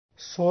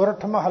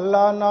ਸੋਰਠ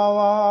ਮਹੱਲਾ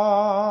ਨਾਵਾ।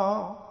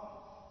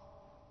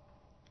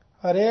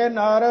 ਹਰੇ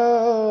ਨਰ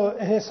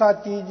ਇਹ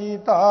ਸਾਚੀ ਜੀ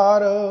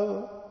ਧਾਰ,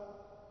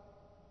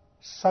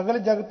 ਸਗਲ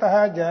ਜਗਤ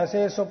ਹੈ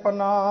ਜੈਸੇ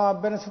ਸੁਪਨਾ,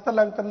 ਬਿਨਸਤ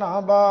ਲਗਤ ਨਾ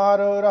ਬਾਰ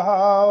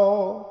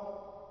ਰਹਾਓ।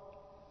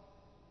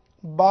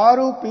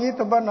 ਬਾਰੂ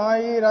ਪੀਤ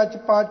ਬਨਾਈ ਰਚ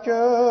ਪਚ,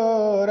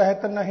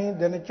 ਰਹਿਤ ਨਹੀਂ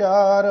ਦਿਨ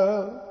ਚਾਰ।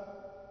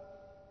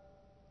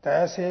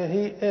 ਤੈਸੇ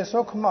ਹੀ ਇਹ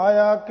ਸੁਖ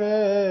ਮਾਇਆ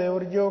ਕੇ,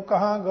 ਉਰਜੋ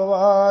ਕਹਾਂ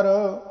ਗਵਾਰ।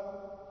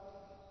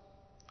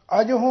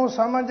 ਅਜਹੂ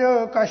ਸਮਝ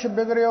ਕਛ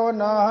ਬਿਗੜਿਓ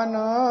ਨਾਹਨ,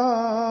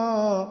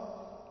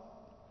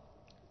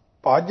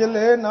 ਭਜ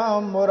ਲੈ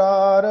ਨਾਮ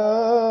ਮੁਰਾਰ।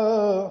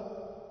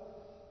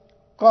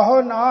 ਕਹੋ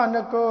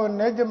ਨਾਨਕ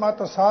ਨਿਜ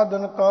ਮਤ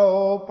ਸਾਧਨ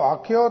ਕਉ,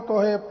 ਭਾਖਿਓ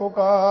ਤੋਹੇ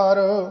ਪੁਕਾਰ।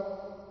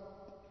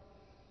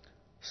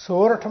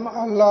 ਸੋਰਠ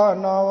ਮਹੱਲਾ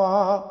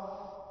ਨਾਵਾ।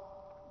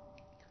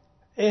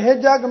 ਇਹ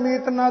ਜਗ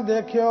ਮੀਤ ਨਾ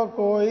ਦੇਖਿਓ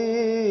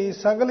ਕੋਈ,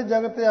 ਸਗਲ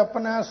ਜਗਤ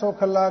ਆਪਣੇ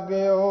ਸੁਖ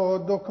ਲਾਗਿਓ।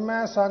 ਦੁਖ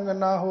ਮੈਂ ਸੰਗ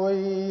ਨਾ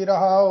ਹੋਈ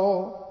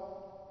ਰਹਾਓ।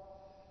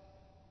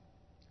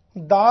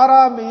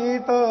 ਦਾਰਾ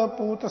ਮੀਤ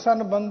ਪੂਤ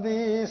ਸਨ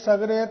ਬੰਦੀ,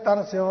 ਸਗਰੇ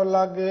ਤਨ ਸਿਓ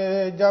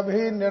ਲਾਗੇ। ਜਬ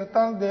ਹੀ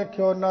ਨਿਰਤਨ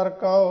ਦੇਖਿਓ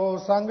ਨਰਕਉ,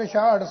 ਸੰਗ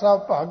ਛਾੜ ਸਭ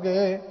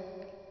ਭਾਗੇ।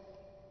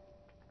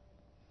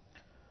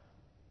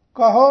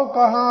 ਕਹੋ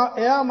ਕਹਾਂ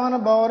ਇਹ ਮਨ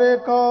ਬੌਰੇ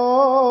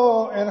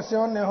ਕੋ, ਇਨ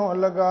ਸਿਓ ਨਿਹੋ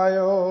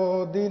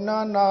ਲਗਾਇਓ।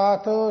 ਦੀਨਾ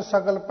ਨਾਥ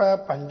ਸਗਲ ਪੈ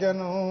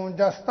ਭੰਜਨ,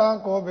 ਜਸਤਾ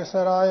ਕੋ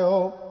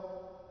ਬਿਸਰਾਇਓ।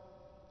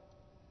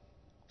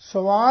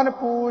 ਸਵਾਨ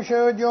ਪੂਛ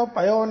ਜੋ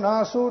ਭਇਓ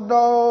ਨਾ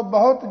ਸੂਦੋ,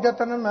 ਬਹੁਤ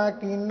ਜਤਨ ਮੈਂ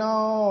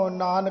ਕੀਨੋ।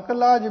 ਨਾਨਕ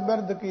ਲਾਜ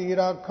ਬਿਰਦ ਕੀ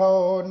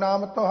ਰਾਖੋ,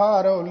 ਨਾਮ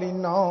ਤੁਹਾਰੋ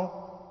ਲੀਨੋ।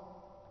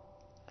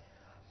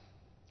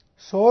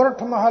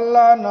 ਸੋਰਠ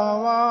ਮਹੱਲਾ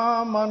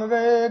ਨਾਵਾ। ਮਨ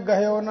ਰੇ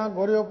ਗਹਿਓ ਨਾ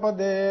ਗੁਰ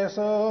ਉਪਦੇਸ਼,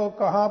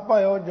 ਕਹਾਂ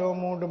ਭਇਓ ਜੋ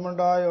ਮੂੰਡ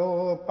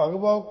ਮੁੰਡਾਇਓ।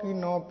 ਭਗਵੋ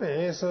ਕੀਨੋ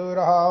ਭੇਸ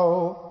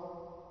ਰਹਾਓ।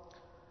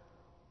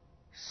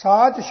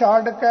 ਸਾਚ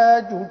ਛਾੜ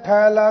ਕੇ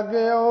ਝੂਠੈ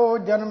ਲਾਗਿਓ,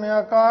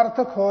 ਜਨਮਿਆ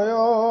ਕਾਰਥ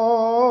ਖੋਇਓ।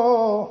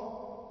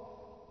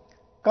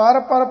 ਕਰ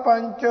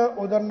ਪਰਪੰਚ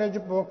ਉਦਰ ਨਿਜ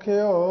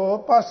ਭੁਖਿਓ,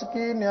 ਪਸ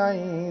ਕੀ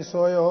ਨਿਆਈ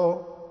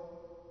ਸੋਇਓ।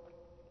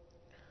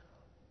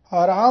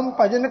 ਰਾਮ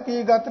ਭਜਨ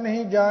ਕੀ ਗਤ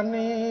ਨਹੀਂ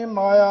ਜਾਨੀ,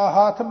 ਮਾਇਆ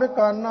ਹਾਥ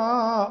ਬਿਕਾਨਾ।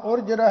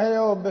 ਉਰਜ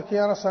ਰਹਿਓ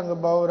ਬਿਖਿਆਨ ਸੰਗ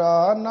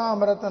ਬਉਰਾ,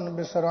 ਨਾਮ ਰਤਨ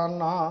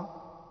ਬਿਸਰਾਨਾ।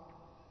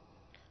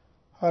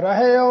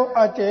 ਰਹਿਓ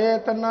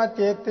ਅਚੇਤ ਨਾ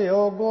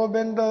ਚੇਤਿਓ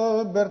ਗੋਬਿੰਦ,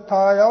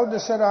 ਬਿਰਥਾ ਅਉਧ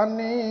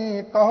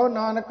ਸਿਰਾਨੀ। ਕਹੋ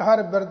ਨਾਨਕ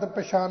ਹਰ ਬਿਰਦ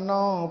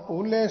ਪਛਾਨੋ,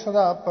 ਭੂਲੇ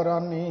ਸਦਾ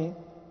ਪਰਾਨੀ।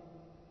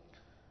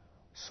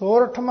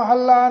 ਸੋਰਠ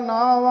ਮਹੱਲਾ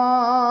ਨਾਵਾ।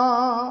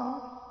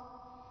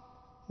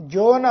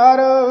 ਜੋ ਨਰ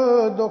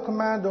ਦੁਖ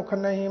ਮੈਂ ਦੁਖ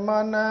ਨਹੀਂ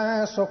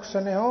ਮਾਨੈ, ਸੁਖ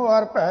ਸੁਨਿਓ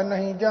ਅਰ ਭੈ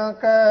ਨਹੀਂ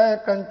ਜਾਂਕੈ।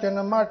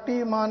 ਕੰਚਨ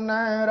ਮਾਟੀ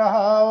ਮਾਨੈ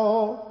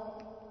ਰਹਾਓ।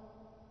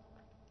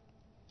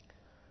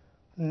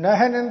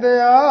 ਨਹਿ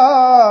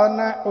ਨਿੰਦਿਆ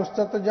ਨਹਿ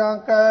ਉਸਤਤ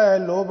ਜਾਂਕੈ,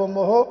 ਲੋਭ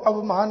ਮੋਹ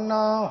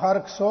ਅਵਮਾਨਾ।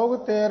 ਹਰਖ ਸੋਗ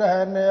ਤੇ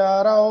ਰਹਿ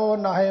ਨਿਆਰੋ,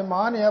 ਨਾਹਿ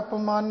ਮਾਨ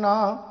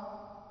ਅਪਮਾਨਾ।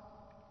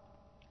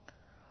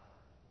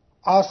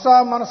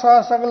 ਆਸਾ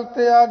ਮਨਸਾ ਸਗਲ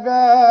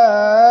ਤਿਆਗੈ,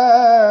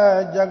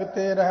 ਜਗ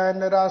ਤੇ ਰਹਿ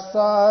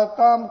ਨਿਰਾਸਾ।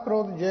 ਕਾਮ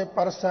ਕ੍ਰੋਧ ਜੇ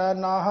ਪਰਸੈ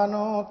ਨਾਹਨ,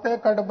 ਤੇ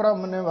ਕਟ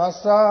ਬ੍ਰਹਮ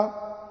ਨਿਵਾਸਾ।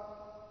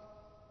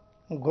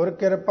 ਗੁਰ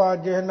ਕਿਰਪਾ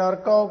ਜਿਹ ਨਰ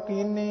ਕਉ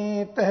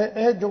ਕੀਨੀ, ਤਹ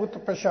ਇਹ ਜੁਗਤ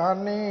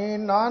ਪਛਾਨੀ।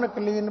 ਨਾਨਕ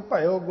ਲੀਨ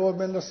ਭਇਓ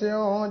ਗੋਬਿੰਦ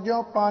ਸਿਉ,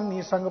 ਜਿਉ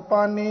ਪਾਨੀ ਸੰਗ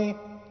ਪਾਨੀ।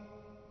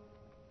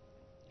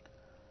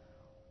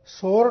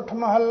 ਸੋਰਠ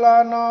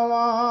ਮਹੱਲਾ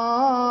ਨਾਵਾ।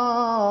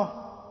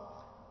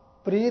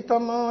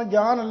 ਪ੍ਰੀਤਮ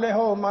ਜਾਨ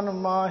ਲਿਹੋ ਮਨ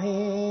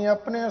ਮਾਹੀ,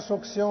 ਆਪਣੇ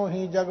ਸੁਖ ਸਿਉ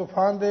ਹੀ ਜਗ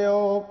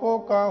ਫਾਂਦਿਓ। ਕੋ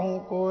ਕਾਹੂ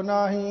ਕੋ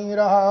ਨਾਹੀ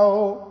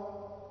ਰਹਾਓ।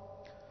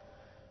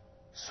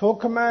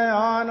 ਸੁਖ ਮੈਂ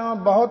ਆਨ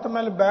ਬਹੁਤ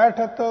ਮਿਲ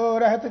ਬੈਠਤ,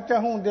 ਰਹਿਤ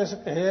ਚਹੂੰ ਦਿਸ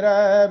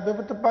ਘੇਰੈ।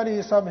 ਬਿਪਤ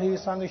ਭਰੀ ਸਭ ਹੀ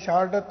ਸੰਗ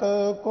ਛਾਡਤ,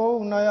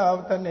 ਕੋ ਨ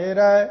ਆਵਤ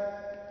ਨੇਰੈ।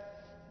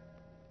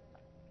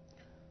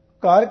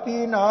 ਘਰ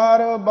ਕੀ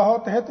ਨਾਰ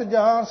ਬਹੁਤ ਹਿਤ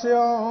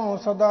ਜਾਂਸਿਓ,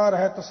 ਸਦਾ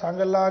ਰਹਿਤ ਸੰਗ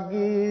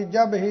ਲਾਗੀ।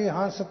 ਜਬ ਹੀ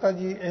ਹੰਸ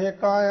ਤਜੀ ਇਹ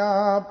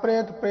ਕਾਇਆ,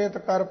 ਪ੍ਰੇਤ ਪ੍ਰੇਤ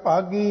ਕਰ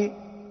ਭਾਗੀ।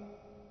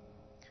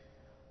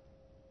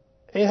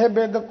 ਇਹ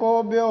ਬਿਦ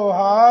ਕੋ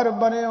ਵਿਵਹਾਰ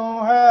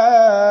ਬਨਿਓ ਹੈ,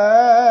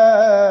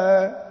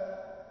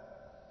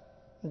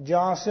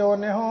 ਜਾਂ ਸਿਓ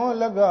ਨਿਹੋ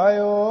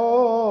ਲਗਾਇਓ।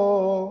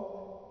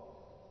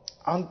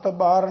 ਅੰਤ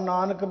ਬਾਰ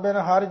ਨਾਨਕ ਬਿਨ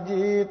ਹਰਿ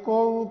ਜੀ,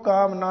 ਕੋ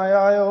ਕਾਮ ਨਾ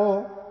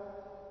ਆਇਓ।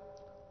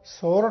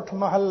 ਸੋਰਠ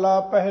ਮਹੱਲਾ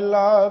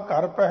ਪਹਿਲਾ।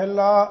 ਘਰ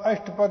ਪਹਿਲਾ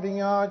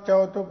ਅਸ਼ਟਪਦੀਆਂ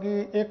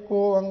ਚੌਤੁਕੀ, ਏਕ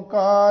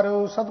ਓੰਕਾਰ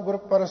ਸਤਿਗੁਰ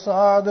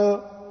ਪ੍ਰਸਾਦ।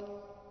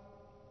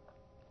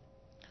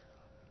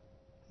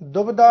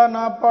 ਦੁਬਦਾ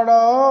ਨਾ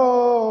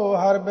ਪੜੋ,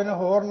 ਹਰ ਬਿਨ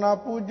ਹੋਰ ਨਾ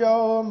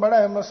ਪੂਜੋ।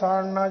 ਬੜੈ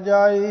ਮਸਾਣ ਨਾ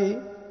ਜਾਈ,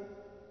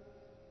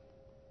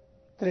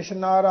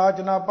 ਤ੍ਰਿਸ਼ਨਾ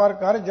ਰਾਜਨਾ ਪਰ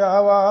ਕਰ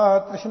ਜਾਵਾ।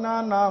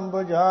 ਤ੍ਰਿਸ਼ਨਾ ਨਾਮ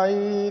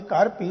ਬੁਝਾਈ,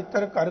 ਘਰ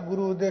ਭੀਤਰ ਘਰ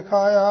ਗੁਰੂ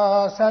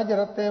ਦਿਖਾਇਆ। ਸਹਿਜ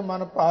ਰਤੇ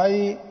ਮਨ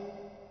ਪਾਈ,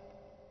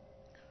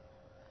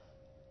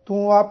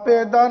 ਤੂੰ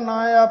ਆਪੇ ਦਾਨਾ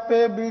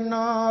ਆਪੇ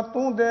ਬੀਨਾ।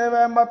 ਤੂੰ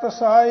ਦੇਵੈ ਮਤ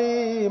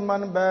ਸਾਈ,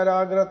 ਮਨ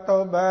ਬੈਰਾਗ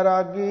ਰਤੋ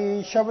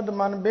ਬੈਰਾਗੀ। ਸ਼ਬਦ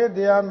ਮਨ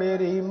ਬੇਦਿਆ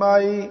ਮੇਰੀ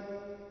ਮਾਈ।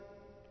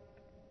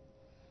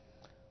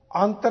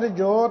 ਅੰਤਰ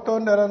ਜੋਤ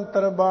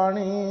ਨਿਰੰਤਰ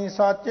ਬਾਣੀ,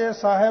 ਸਾਚੇ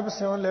ਸਾਹਿਬ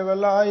ਸਿਉ ਲਿਵ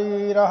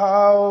ਲਾਈ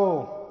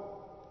ਰਹਾਓ।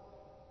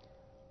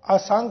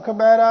 ਅਸੰਖ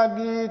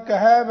ਬੈਰਾਗੀ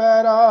ਕਹਿ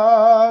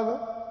ਬੈਰਾਗ,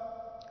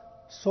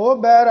 ਸੋ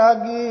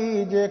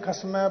ਬੈਰਾਗੀ ਜੇ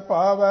ਖਸਮੈ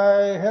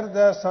ਪਾਵੈ,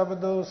 ਹਿਰਦੈ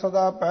ਸ਼ਬਦ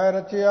ਸਦਾ ਪੈ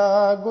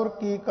ਰਚਿਆ, ਗੁਰ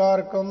ਕੀ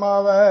ਕਾਰ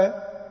ਕਮਾਵੈ।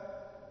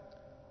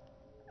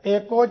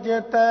 ਏਕੋ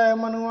ਚੇਤੈ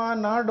ਮਨੁਆ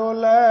ਨਾ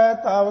ਡੋਲੈ,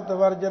 ਤਾਵਤ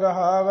ਵਰਜ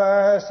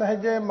ਰਹਾਵੈ,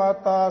 ਸਹਜੇ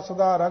ਮਾਤਾ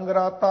ਸਦਾ ਰੰਗ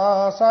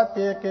ਰਾਤਾ,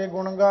 ਸਾਚੇ ਕੇ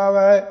ਗੁਣ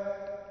ਗਾਵੈ।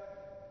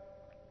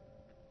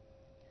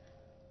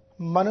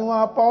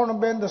 ਮਨੁਆ ਪਉਣ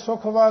ਬਿੰਦ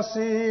ਸੁਖ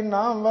ਵਾਸੀ,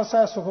 ਨਾਮ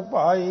ਵਸੈ ਸੁਖ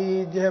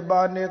ਭਾਈ,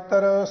 ਜਿਹਬਾ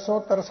ਨੇਤਰ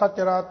ਸੋਤਰ ਸਚ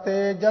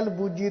ਰਾਤੇ, ਜਲ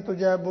ਬੂਜੀ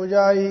ਤੁਝੈ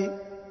ਬੁਝਾਈ।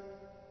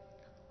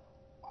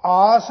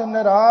 ਆਸ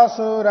ਨਿਰਾਸ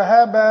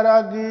ਰਹਿ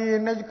ਬੈਰਾਗੀ,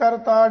 ਨਿਜ ਕਰ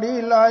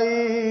ਤਾੜੀ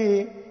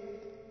ਲਾਈ,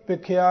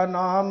 ਭਿਖਿਆ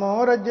ਨਾਮ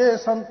ਰਜੇ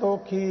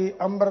ਸੰਤੋਖੀ,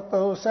 ਅੰਮ੍ਰਿਤ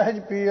ਸਹਿਜ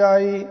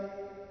ਪੀਆਈ।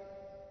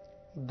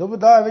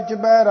 ਦੁਬਿਧਾ ਵਿੱਚ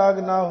ਬੈਰਾਗ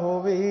ਨਾ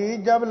ਹੋਵੀ,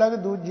 ਜਬ ਲਗ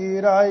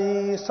ਦੂਜੀ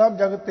ਰਾਈ, ਸਭ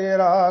ਜਗ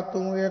ਤੇਰਾ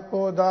ਤੂੰ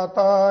ਏਕੋ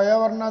ਦਾਤਾ,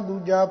 ਅਵਰ ਨਾ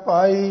ਦੂਜਾ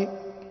ਪਾਈ।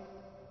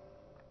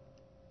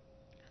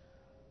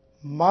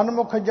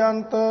 ਮਨਮੁਖ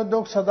ਜੰਤ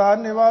ਦੁਖ ਸਦਾ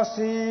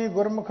ਨਿਵਾਸੀ,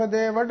 ਗੁਰਮੁਖ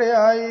ਦੇ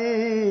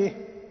ਵਡਿਆਈ।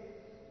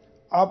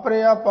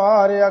 ਆਪਰੇ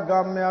ਅਪਾਰ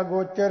ਅਗਾਮਿਆ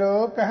ਗੋਚਰ,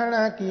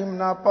 ਕਹਿਣਾ ਕੀਮ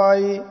ਨਾ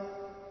ਪਾਈ।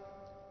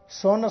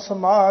 ਸੁਨ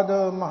ਸਮਾਦ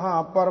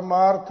ਮਹਾ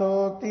ਪਰਮਾਰਥ,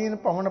 ਤੀਨ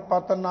ਭਵਨ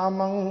ਪਤ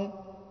ਨਾਮੰ।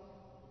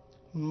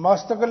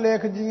 ਮਸਤਕ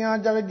ਲੇਖ ਜੀਆਂ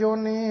ਜਗ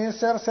ਜੋਨੀ,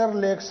 ਸਿਰ ਸਿਰ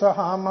ਲੇਖ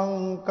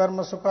ਸਹਾਮੰ।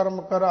 ਕਰਮ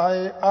ਸੁਕਰਮ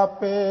ਕਰਾਏ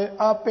ਆਪੇ,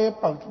 ਆਪੇ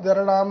ਭਗਤ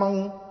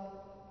ਦਰੜਾਮੰ।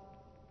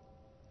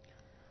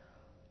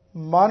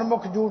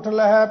 ਮਨਮੁਖ ਝੂਠ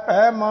ਲਹਿ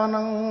ਭੈ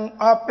ਮਾਨੰ,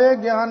 ਆਪੇ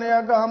ਗਿਆਨ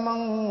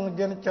ਅਗਾਮੰ।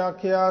 ਜਿਨ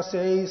ਚਾਖਿਆ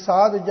ਸਈ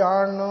ਸਾਧ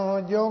ਜਾਣ,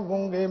 ਜਿਉ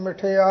ਗੂੰਗੇ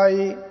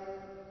ਮਿਠਿਆਈ।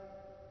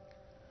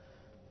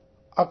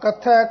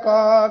 ਅਕਥੈ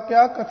ਕਾ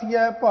ਕਿਆ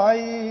ਕਥੀਐ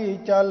ਭਾਈ,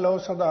 ਚਾਲੋ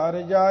ਸਦਾ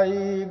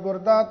ਰਜਾਈ।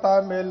 ਗੁਰਦਾਤਾ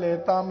ਮੇਲੇ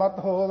ਤਾਂ ਮਤ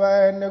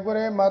ਹੋਵੈ,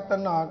 ਨਿਗੁਰੇ ਮਤ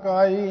ਨਾ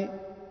ਕਾਈ।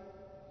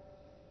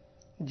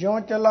 ਜਿਉ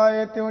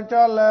ਚਲਾਏ ਤਿਉ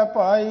ਚਾਲੈ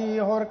ਭਾਈ,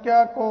 ਹੋਰ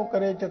ਕਿਆ ਕੋ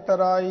ਕਰੇ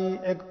ਚਤਰਾਈ।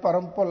 ਇਕ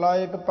ਭਰਮ ਭੁਲਾ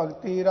ਇਕ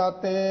ਭਗਤੀ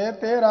ਰਾਤੇ,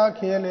 ਤੇਰਾ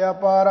ਖੇਲ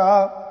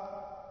ਅਪਾਰਾ।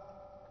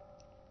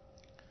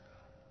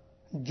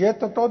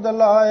 ਜਿਤ ਤੁਧ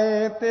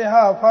ਲਾਏ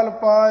ਤਿਹਾ ਫਲ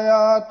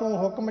ਪਾਇਆ, ਤੂੰ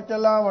ਹੁਕਮ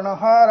ਚਲਾਵਣ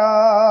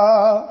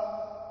ਹਾਰਾ।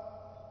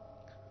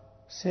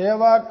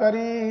 ਸੇਵਾ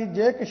ਕਰੀ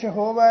ਜੇ ਕਿਛ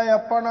ਹੋਵੈ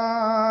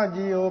ਆਪਣਾ,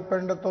 ਜਿਉ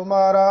ਪਿੰਡ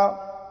ਤੁਮਾਰਾ।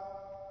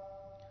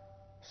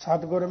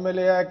 ਸਤਿਗੁਰ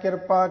ਮਿਲਿਆ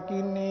ਕਿਰਪਾ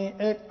ਕੀਨੀ,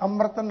 ਇੱਕ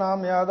ਅੰਮ੍ਰਿਤ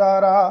ਨਾਮ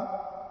ਆਧਾਰਾ।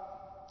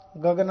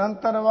 ਗਗਨ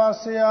ਅੰਤਰ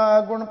ਵਾਸਿਆ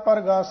ਗੁਣ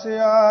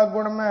ਪ੍ਰਗਾਸਿਆ,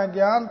 ਗੁਣ ਮੈਂ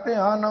ਗਿਆਨ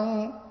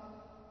ਧਿਆਨੰ।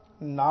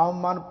 ਨਾਮ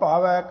ਮਨ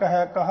ਭਾਵੈ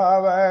ਕਹਿ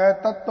ਕਹਾਵੈ,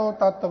 ਤਤੋ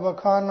ਤਤ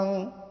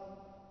ਵਖਾਨੰ।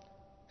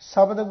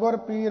 ਸ਼ਬਦ ਗੁਰ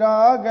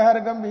ਪੀਰਾ ਗਹਿਰ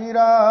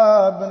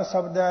ਗੰਭੀਰਾ, ਬਿਨ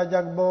ਸ਼ਬਦੈ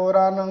ਜਗ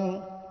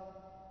ਬੋਰਾਨੰ।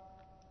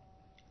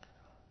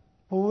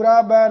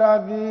 ਪੂਰਾ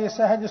ਬੈਰਾਗੀ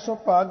ਸਹਿਜ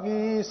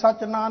ਸੁਭਾਗੀ,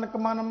 ਸਚ ਨਾਨਕ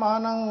ਮਨ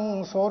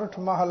ਮਾਨੰ। ਸੋਰਠ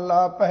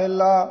ਮਹੱਲਾ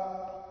ਪਹਿਲਾ।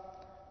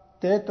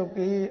 ਤੇ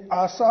ਤੁਕੀ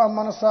ਆਸਾ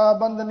ਮਨਸਾ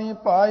ਬੰਧਨੀ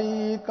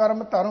ਪਾਈ,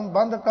 ਕਰਮ ਧਰਮ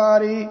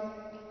ਬੰਧਕਾਰੀ।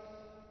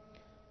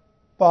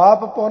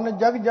 ਪਾਪ ਪੁੰਨ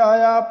ਜਗ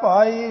ਜਾਇਆ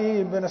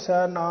ਭਾਈ,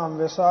 ਬਿਨਸੈ ਨਾਮ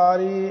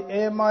ਵਿਸਾਰੀ।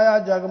 ਏ ਮਾਇਆ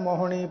ਜਗ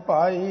ਮੋਹਣੀ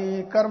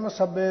ਭਾਈ, ਕਰਮ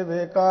ਸਭੇ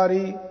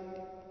ਬੇਕਾਰੀ।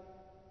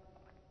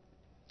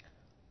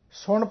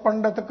 ਸੁਣ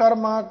ਪੰਡਤ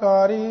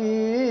ਕਰਮਾਕਾਰੀ,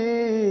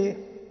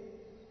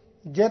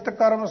 ਜਿਤ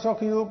ਕਰਮ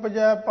ਸੁਖ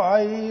ਉਪਜੈ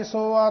ਭਾਈ।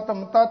 ਸੋ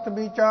ਆਤਮ ਤਤ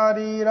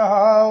ਵਿਚਾਰੀ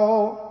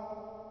ਰਹਾਓ,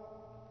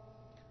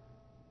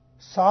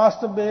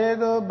 ਸਾਸਤ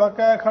ਵੇਦ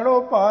ਬਕੈ ਖੜੋ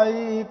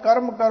ਭਾਈ।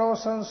 ਕਰਮ ਕਰੋ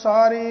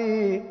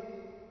ਸੰਸਾਰੀ,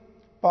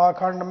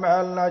 ਪਾਖੰਡ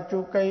ਮੈਲ ਨਾ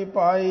ਚੁਕਈ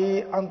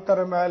ਭਾਈ।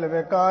 ਅੰਤਰ ਮੈਲ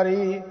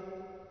ਵਿਕਾਰੀ,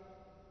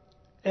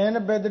 ਇਨ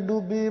ਬਿਦ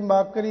ਡੂਬੀ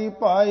ਮਾਕਰੀ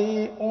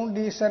ਭਾਈ।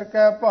 ਊਂਡੀ ਸਿਰ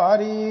ਕੈ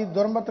ਭਾਰੀ,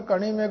 ਦੁਰਮਤ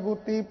ਕਣੀ ਮੇ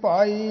ਗੂਤੀ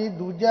ਭਾਈ।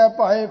 ਦੂਜੈ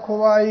ਭਾਏ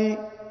ਖੁਆਈ,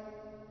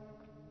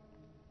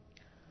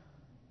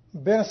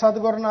 ਬਿਨ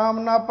ਸਤਿਗੁਰ ਨਾਮ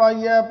ਨਾ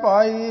ਪਾਈਐ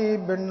ਭਾਈ।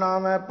 ਬਿਨ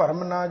ਨਾਮੈ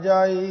ਭਰਮ ਨਾ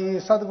ਜਾਈ,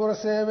 ਸਤਿਗੁਰ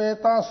ਸੇਵੇ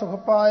ਤਾਂ ਸੁਖ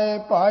ਪਾਏ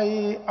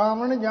ਭਾਈ।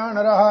 ਆਵਣ ਜਾਣ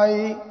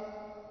ਰਹਾਈ,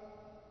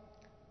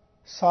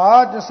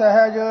 ਸਾਚ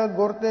ਸਹਿਜ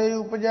ਗੁਰ ਤੇ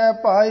ਉਪਜੈ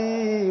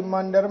ਭਾਈ।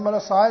 ਮਨ ਨਿਰਮਲ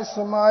ਸਾਜ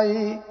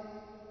ਸਮਾਈ,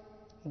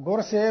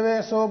 ਗੁਰ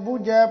ਸੇਵੇ ਸੋ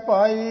ਬੂਝੈ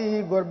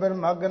ਭਾਈ। ਗੁਰ ਬਿਨ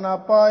ਮਗ ਨਾ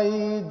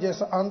ਪਾਈ,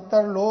 ਜਿਸ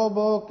ਅੰਤਰ ਲੋਭ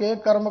ਕੇ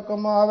ਕਰਮ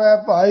ਕਮਾਵੈ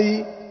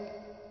ਭਾਈ।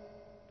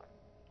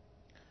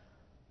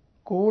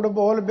 ਕੂੜ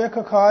ਬੋਲ ਬਿਖ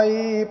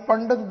ਖਾਈ,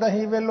 ਪੰਡਤ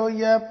ਦਹੀਂ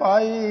ਵੇਲੋਈਐ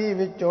ਭਾਈ।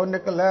 ਵਿੱਚੋਂ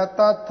ਨਿਕਲੈ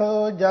ਤੱਥ,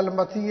 ਜਲ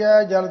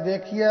ਮਥੀਐ ਜਲ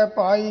ਦੇਖੀਐ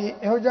ਭਾਈ।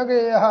 ਇਹੋ ਜਗ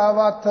ਇਹਾ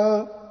ਵਥ,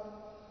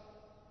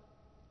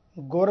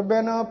 ਗੁਰ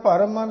ਬਿਨ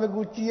ਭਰਮ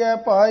ਵਿਗੂਚੀਐ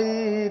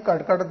ਭਾਈ।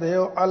 ਘਟ ਘਟ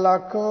ਦੇਵ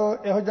ਅਲਖ,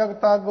 ਇਹੋ ਜਗ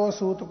ਤਾਗੋ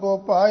ਸੂਤ ਕੋ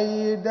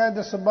ਭਾਈ। ਦੈ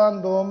ਦਿਸ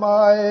ਬੰਧੋ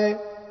ਮਾਏ,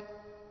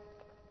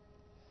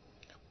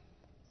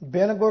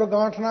 ਬਿਨ ਗੁਰ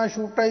ਗਾਂਠ ਨਾ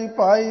ਛੂਟਈ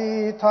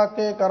ਭਾਈ।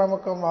 ਥਾਕੇ ਕਰਮ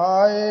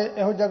ਕਮਾਏ,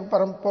 ਇਹੋ ਜਗ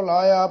ਭਰਮ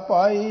ਭੁਲਾਇਆ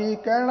ਭਾਈ।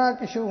 ਕਹਿਣਾ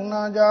ਕਿਛੂ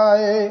ਨਾ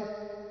ਜਾਏ,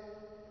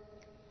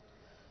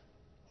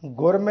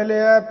 ਗੁਰ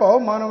ਮਿਲਿਆ ਭਉ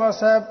ਮਨ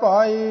ਵਸੈ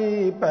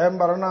ਭਾਈ। ਭੈ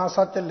ਮਰਨਾ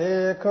ਸਚ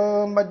ਲੇਖ,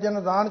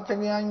 ਮੱਜਨ ਦਾਨ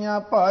ਚੰਗਿਆਈਆਂ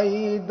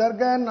ਭਾਈ।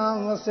 ਦਰਗਹਿ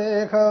ਨਾਮ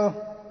ਵਸੇਖ,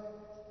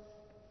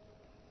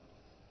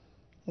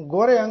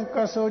 ਗੁਰ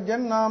ਅੰਕਸ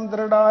ਜਿਨ ਨਾਮ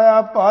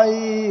ਦ੍ਰਿੜਾਇਆ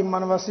ਭਾਈ।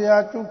 ਮਨ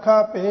ਵਸਿਆ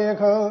ਝੂਠਾ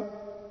ਭੇਖ,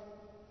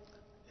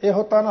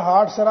 ਇਹੋ ਤਨ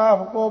ਹਾਟ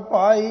ਸਰਾਫ ਕੋ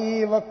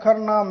ਭਾਈ। ਵਖਰ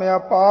ਨਾਮ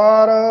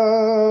ਅਪਾਰ,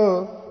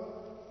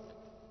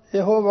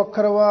 ਇਹੋ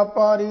ਵਖਰ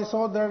ਵਾਪਾਰੀ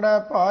ਸੋ ਦ੍ਰਿੜੈ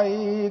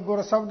ਭਾਈ,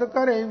 ਗੁਰ ਸ਼ਬਦ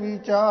ਕਰੇ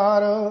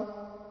ਵਿਚਾਰ।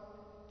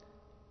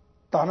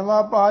 ਧਨ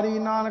ਵਾਪਾਰੀ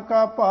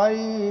ਨਾਨਕਾ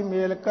ਭਾਈ,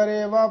 ਮੇਲ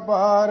ਕਰੇ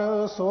ਵਾਪਾਰ।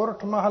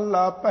 ਸੋਰਠ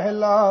ਮਹੱਲਾ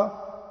ਪਹਿਲਾ।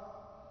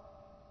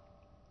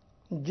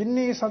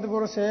 ਜਿਨੀ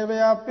ਸਤਿਗੁਰ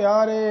ਸੇਵਿਆ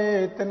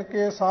ਪਿਆਰੇ,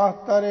 ਤਿਨਕੇ ਸਾਥ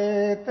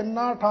ਤਰੇ।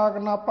 ਤਿੰਨਾ ਠਾਕ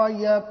ਨਾ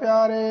ਪਾਈਐ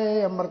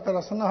ਪਿਆਰੇ, ਅੰਮ੍ਰਿਤ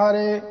ਰਸਨ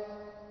ਹਰੇ।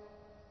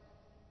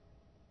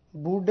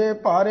 ਬੂਢੇ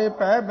ਭਾਰੇ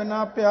ਪੈ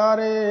ਬਿਨਾ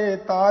ਪਿਆਰੇ,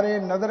 ਤਾਰੇ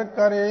ਨਦਰ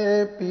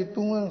ਕਰੇ।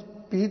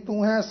 ਪੀ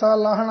ਤੂੰ ਹੈ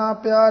ਸਾਲਾਹਣਾ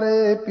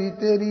ਪਿਆਰੇ, ਪੀ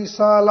ਤੇਰੀ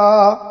ਸਾਲਾ।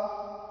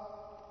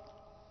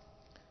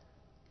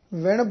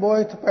 ਵਿਣ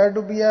ਬੋਇਥ ਪੈ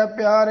ਡੁੱਬੀਐ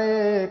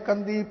ਪਿਆਰੇ,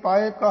 ਕੰਦੀ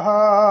ਪਾਏ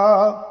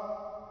ਕਹਾ।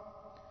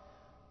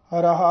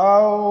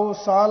 ਰਹਾਉ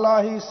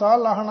ਸਾਲਾਹੀ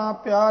ਸਾਲਾਹਣਾ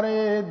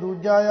ਪਿਆਰੇ,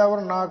 ਦੂਜਾ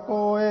ਅਵਰ ਨਾ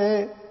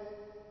ਕੋਏ।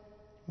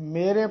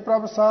 ਮੇਰੇ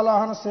ਪ੍ਰਭ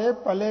ਸਾਲਾਹਨ ਸੇ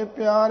ਭਲੇ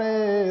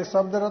ਪਿਆਰੇ,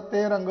 ਸ਼ਬਦ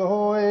ਰਤੇ ਰੰਗ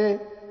ਹੋਏ।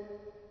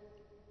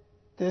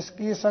 ਤਿਸ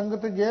ਕੀ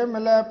ਸੰਗਤ ਜੇ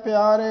ਮਿਲੈ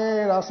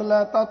ਪਿਆਰੇ, ਰਸ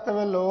ਲੈ ਤਤ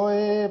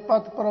ਵਿਲੋਏ।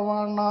 ਪਥ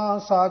ਪ੍ਰਵਾਨਾ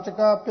ਸਾਚ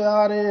ਕਾ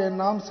ਪਿਆਰੇ,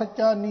 ਨਾਮ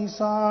ਸੱਚਾ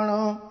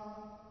ਨੀਸਾਨ।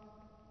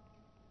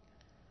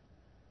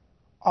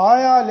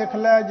 ਆਇਆ ਲਿਖ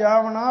ਲੈ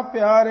ਜਾਵਣਾ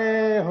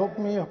ਪਿਆਰੇ,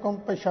 ਹੁਕਮੀ ਹੁਕਮ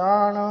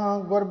ਪਛਾਣ।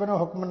 ਗੁਰ ਬਿਨ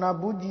ਹੁਕਮ ਨਾ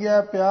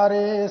ਬੂਝੀਐ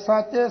ਪਿਆਰੇ,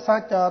 ਸਾਚੇ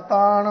ਸਾਚਾ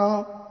ਤਾਣ।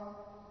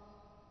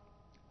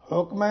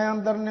 ਹੁਕਮੈ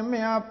ਅੰਦਰ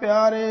ਨਿਮਿਆ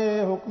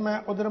ਪਿਆਰੇ, ਹੁਕਮੈ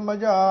ਉਦਰ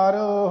ਮਝਾਰ।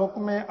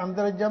 ਹੁਕਮੈ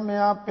ਅੰਦਰ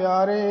ਜੰਮਿਆ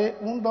ਪਿਆਰੇ,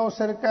 ਊਂਦੋ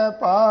ਸਿਰ ਕੈ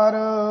ਭਾਰ।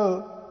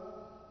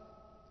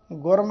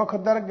 ਗੁਰਮੁਖ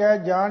ਦਰਗਹਿ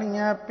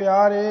ਜਾਣੀਐ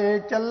ਪਿਆਰੇ,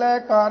 ਚੱਲੈ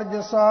ਕਾਰਜ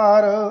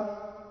ਸਾਰ।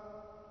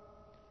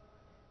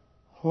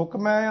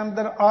 ਹੁਕਮੈ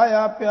ਅੰਦਰ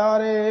ਆਇਆ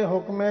ਪਿਆਰੇ,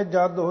 ਹੁਕਮੇ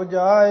ਜਦ ਹੋ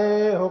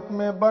ਜਾਏ।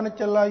 ਹੁਕਮੇ ਬਨ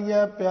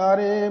ਚਲਾਈਐ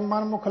ਪਿਆਰੇ,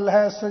 ਮਨ ਮੁਖ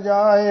ਲਹਿ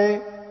ਸਜਾਏ।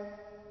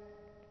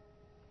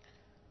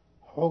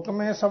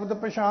 ਹੁਕਮੇ ਸ਼ਬਦ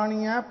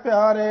ਪਛਾਣੀਐ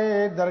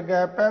ਪਿਆਰੇ,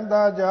 ਦਰਗਹਿ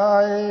ਪੈਂਦਾ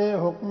ਜਾਏ।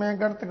 ਹੁਕਮੇ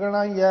ਗਣਤ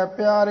ਗਣਾਈਐ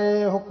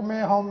ਪਿਆਰੇ,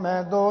 ਹੁਕਮੇ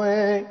ਹਉਮੈ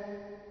ਦੋਏ।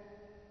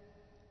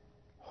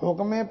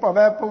 ਹੁਕਮੇ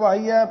ਭਵੈ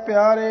ਭਵਾਈਐ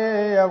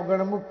ਪਿਆਰੇ,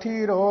 ਅਵਗਣ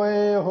ਮੁੱਠੀ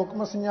ਰੋਏ।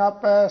 ਹੁਕਮ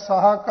ਸੰਜਾਪੈ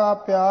ਸਾਹ ਕਾ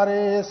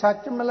ਪਿਆਰੇ,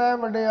 ਸੱਚ ਮਿਲੈ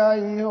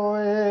ਵਡਿਆਈ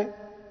ਹੋਏ।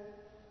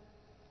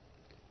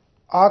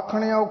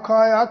 ਆਖਣ ਔਖਾ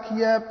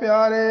ਆਖੀਐ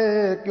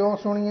ਪਿਆਰੇ, ਕਿਉ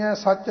ਸੁਣੀਐ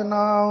ਸਚ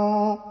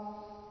ਨਾਉ।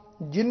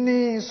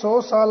 ਜਿਨੀ ਸੋ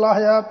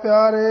ਸਾਲਾਹਿਆ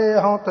ਪਿਆਰੇ,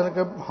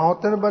 ਹਉ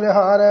ਤਿਨ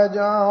ਬਲਿਹਾਰੈ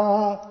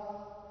ਜਾਉ।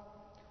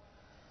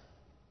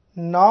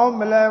 ਨਾਉ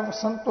ਮਿਲੈ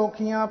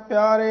ਸੰਤੋਖੀਆਂ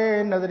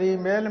ਪਿਆਰੇ, ਨਦਰੀ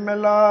ਮੇਲ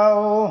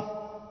ਮਿਲਾਓ।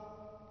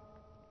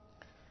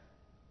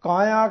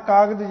 ਕਾਇਆ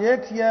ਕਾਗਦ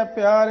ਜੇਠੀਐ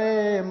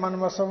ਪਿਆਰੇ, ਮਨ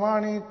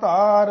ਵਸਵਾਣੀ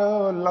ਧਾਰ।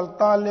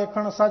 ਲਲਤਾ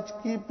ਲੇਖਣ ਸੱਚ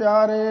ਕੀ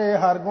ਪਿਆਰੇ,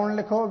 ਹਰ ਗੁਣ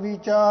ਲਿਖੋ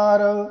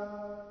ਵਿਚਾਰ।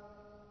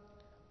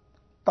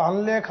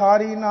 ਧਨ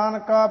ਲੇਖਾਰੀ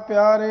ਨਾਨਕਾ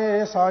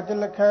ਪਿਆਰੇ, ਸਾਚ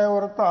ਲਿਖੈ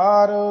ਉਰ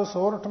ਧਾਰ।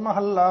 ਸੋਰਠ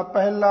ਮਹੱਲਾ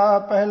ਪਹਿਲਾ।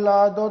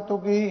 ਪਹਿਲਾ ਦੋ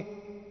ਤੁਕੀ।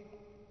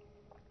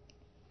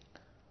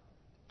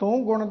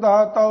 ਤੂੰ ਗੁਣ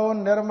ਦਾਤਾਉ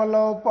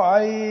ਨਿਰਮਲੋ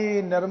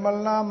ਭਾਈ, ਨਿਰਮਲ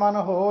ਨਾ ਮਨ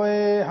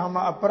ਹੋਏ। ਹਮ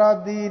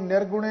ਅਪਰਾਧੀ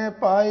ਨਿਰਗੁਣੇ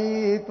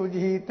ਪਾਈ,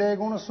 ਤੁਝੀ ਤੇ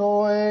ਗੁਣ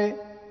ਸੋਏ।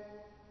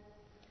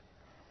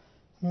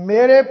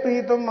 ਮੇਰੇ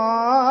ਪ੍ਰੀਤਮਾ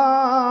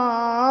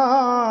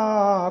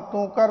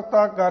ਤੂੰ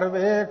ਕਰਤਾ ਕਰ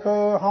ਵੇਖ,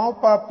 ਹਉ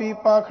ਪਾਪੀ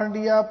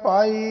ਪਾਖੰਡੀਆ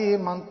ਪਾਈ।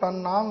 ਮਨ ਤਨ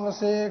ਨਾਮ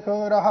ਵਸੇਖ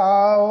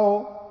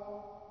ਰਹਾਉ।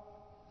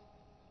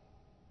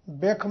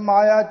 ਬਿਖ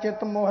ਮਾਇਆ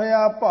ਚਿਤ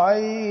ਮੋਹਿਆ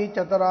ਪਾਈ,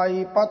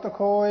 ਚਤਰਾਈ ਪਤ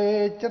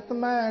ਖੋਏ। ਚਿਤ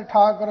ਮੈਂ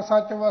ਠਾਕਰ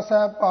ਸਚ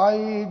ਵਸੈ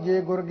ਪਾਈ, ਜੇ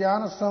ਗੁਰ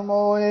ਗਿਆਨ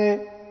ਸਮੋਏ।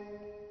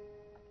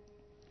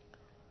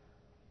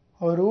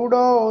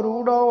 ਰੂੜੋ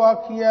ਰੂੜੋ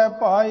ਆਖੀਐ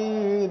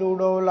ਪਾਈ,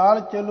 ਰੂੜੋ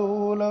ਲਾਲਚ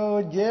ਲੂਲ।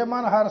 ਜੇ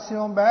ਮਨ ਹਰਿ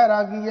ਸਿਉ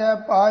ਬੈਰਾਗੀਐ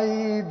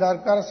ਪਾਈ, ਦਰ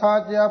ਕਰ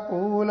ਸਾਚਿਆ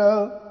ਭੂਲ।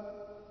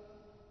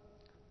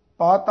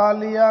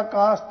 ਪਾਤਾਲੀ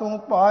ਆਕਾਸ ਤੂੰ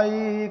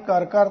ਪਾਈ,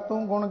 ਕਰ ਕਰ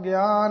ਤੂੰ ਗੁਣ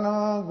ਗਿਆਨ।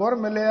 ਗੁਰ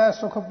ਮਿਲਿਆ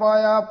ਸੁਖ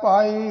ਪਾਇਆ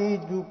ਪਾਈ,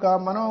 ਜੂ ਕਾ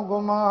ਮਨੋ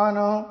ਗੁਮਾਨ।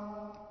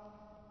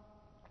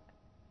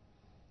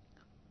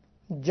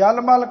 ਜਲ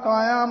ਮਲ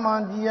ਕਾਇਆ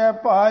ਮਾਂਜੀਐ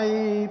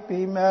ਪਾਈ,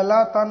 ਪੀ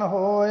ਮੈਲਾ ਤਨ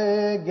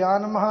ਹੋਏ।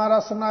 ਗਿਆਨ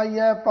ਮਹਾਰਸ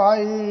ਨਾਈਐ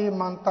ਪਾਈ,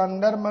 ਮਨ ਤਨ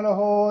ਨਿਰਮਲ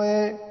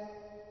ਹੋਏ।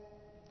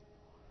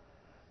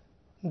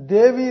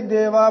 ਦੇਵੀ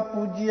ਦੇਵਾ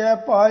ਪੂਜੀਐ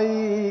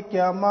ਪਾਈ,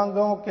 ਕਿਆ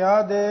ਮੰਗੋ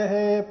ਕਿਆ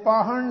ਦੇਹ।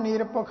 ਪਾਹਣ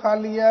ਨੀਰ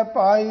ਪਖਾਲੀਐ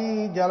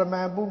ਪਾਈ, ਜਲ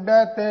ਮੈਂ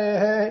ਬੁੱਢੈ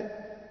ਤੇਹ।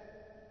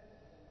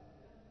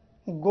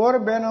 ਗੁਰ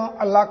ਬਿਨ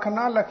ਅਲਖ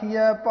ਨਾ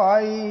ਲਖੀਐ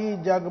ਪਾਈ,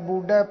 ਜਗ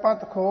ਬੂਢੈ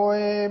ਪਤ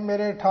ਖੋਏ।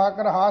 ਮੇਰੇ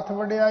ਠਾਕਰ ਹਾਥ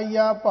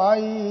ਵਡਿਆਈਆ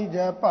ਪਾਈ,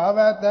 ਜੈ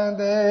ਭਾਵੈ ਤੈਂ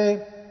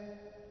ਦੇ।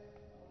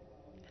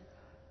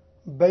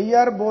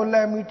 ਬਈਅਰ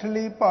ਬੋਲੇ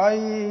ਮੀਠਲੀ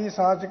ਪਾਈ,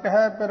 ਸਾਚ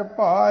ਕਹਿ ਪਿਰ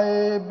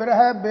ਪਾਏ।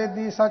 ਬਿਰਹਿ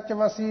ਬੇਦੀ ਸਚ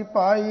ਵਸੀ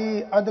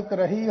ਪਾਈ, ਅਦਕ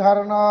ਰਹੀ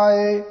ਹਰਿ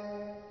ਨਾਏ।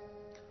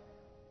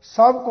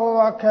 ਸਭ ਕੋ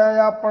ਆਖੈ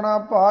ਆਪਣਾ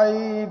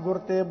ਪਾਈ, ਗੁਰ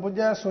ਤੇ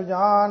ਬੁਝੈ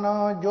ਸੁਜਾਨ।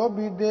 ਜੋ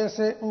ਬੀਦੇ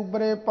ਸੇ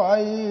ਉਬਰੇ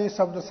ਪਾਈ,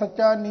 ਸ਼ਬਦ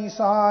ਸੱਚਾ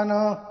ਨੀਸਾਨ।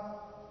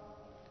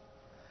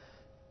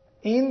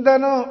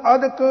 ਈਂਦਨ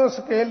ਅਦਕ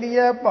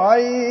ਸਕੇਲੀਐ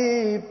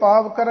ਪਾਈ,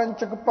 ਪਾਪ ਕਰਨ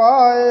ਚਕ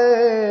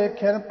ਪਾਏ।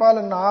 ਖਿਨ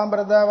ਪਲ ਨਾਮ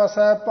ਹਿਰਦੈ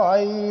ਵਸੈ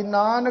ਭਾਈ,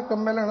 ਨਾਨਕ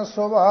ਮਿਲਣ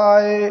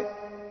ਸੁਭਾਏ।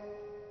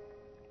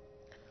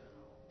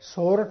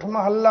 ਸੋਰਠ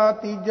ਮਹੱਲਾ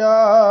ਤੀਜਾ।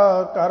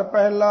 ਘਰ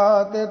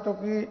ਪਹਿਲਾ ਤੇ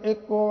ਤੁਕੀ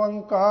ਏਕ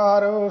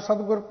ਓੰਕਾਰ,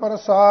 ਸਤਿਗੁਰ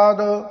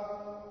ਪ੍ਰਸਾਦ।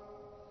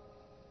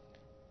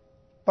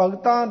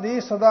 ਭਗਤਾਂ ਦੀ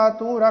ਸਦਾ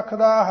ਤੂੰ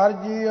ਰੱਖਦਾ ਹਰ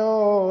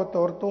ਜੀਓ,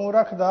 ਤੁਰ ਤੂੰ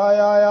ਰੱਖਦਾ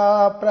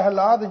ਆਇਆ।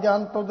 ਪ੍ਰਹਿਲਾਦ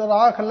ਜਨ ਤੁਧ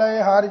ਰਾਖ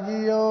ਲਏ ਹਰ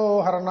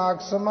ਜੀਓ,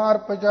 ਹਰਨਾਕ ਸਮਾਰ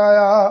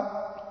ਪਜਾਇਆ।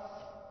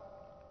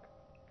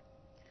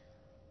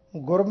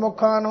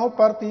 ਗੁਰਮੁਖਾਂ ਨੂੰ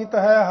ਪ੍ਰਤੀਤ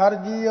ਹੈ ਹਰ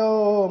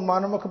ਜੀਓ,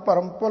 ਮਨਮੁਖ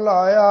ਭਰਮ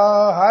ਭੁਲਾਇਆ।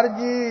 ਹਰ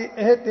ਜੀ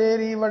ਇਹ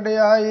ਤੇਰੀ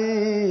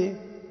ਵਡਿਆਈ,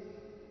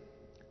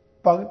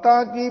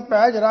 ਭਗਤਾਂ ਕੀ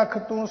ਪੈਜ ਰੱਖ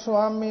ਤੂੰ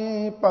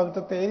ਸੁਆਮੀ, ਭਗਤ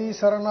ਤੇਰੀ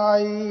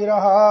ਸਰਨਾਈ।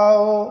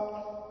 ਰਹਾਓ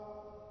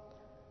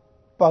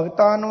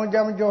ਭਗਤਾਂ ਨੂੰ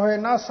ਜਮ ਜੋਹੇ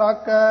ਨਾ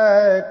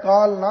ਸਾਕੈ,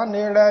 ਕਾਲ ਨਾ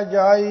ਨੇੜੇ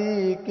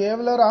ਜਾਈ।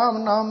 ਕੇਵਲ ਰਾਮ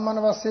ਨਾਮ ਮਨ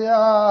ਵਸਿਆ,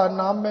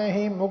 ਨਾਮੇ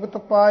ਹੀ ਮੁਕਤ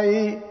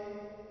ਪਾਈ।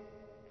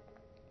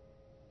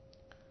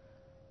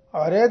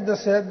 ਅਰਿੱਧ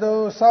ਸਿੱਧ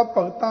ਸਭ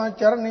ਭਗਤਾਂ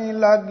ਚਰਨੀ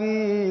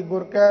ਲਾਗੀ,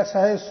 ਗੁਰ ਕੈ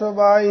ਸਹਿਜ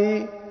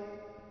ਸੁਭਾਈ।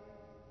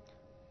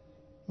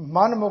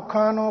 ਮਨ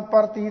ਮੁਖਾਂ ਨੂੰ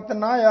ਪ੍ਰਤੀਤ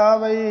ਨਾ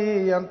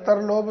ਆਵਈ,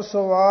 ਅੰਤਰ ਲੋਭ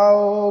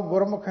ਸੁਆਓ।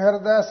 ਗੁਰਮੁਖ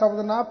ਹਿਰਦੈ ਸ਼ਬਦ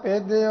ਨਾ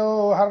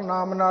ਭੇਦਿਓ, ਹਰ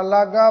ਨਾਮ ਨਾ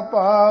ਲਾਗਾ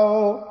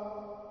ਪਾਓ।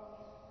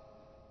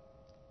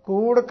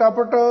 ਕੂੜ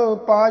ਕਪਟ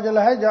ਪਾਜ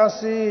ਲਹਿ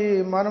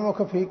ਜਾਸੀ,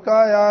 ਮਨਮੁਖ ਫੀਕਾ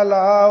ਆ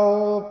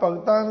ਲਾਓ।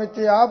 ਭਗਤਾਂ ਵਿੱਚ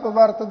ਆਪ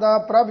ਵਰਤਦਾ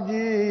ਪ੍ਰਭ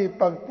ਜੀ,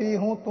 ਭਗਤੀ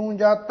ਹੂੰ ਤੂੰ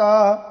ਜਾਤਾ।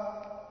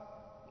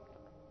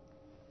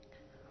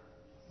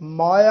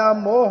 ਮਾਇਆ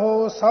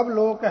ਮੋਹ ਸਭ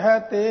ਲੋਕ ਹੈ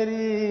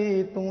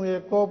ਤੇਰੀ, ਤੂੰ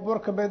ਏਕੋ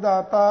ਪੁਰਖ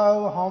ਵਿਧਾਤਾ।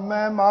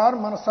 ਹਉਮੈ ਮਾਰ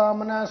ਮਨ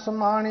ਸਾਮਨੈ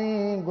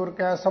ਸਮਾਣੀ, ਗੁਰ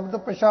ਕੈ ਸ਼ਬਦ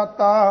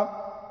ਪਛਾਤਾ।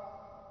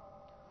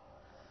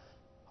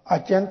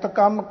 ਅਚਿੰਤ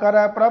ਕੰਮ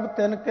ਕਰੈ ਪ੍ਰਭ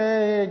ਤਿਨ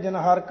ਕੇ, ਜਿਨ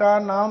ਹਰ ਕਾ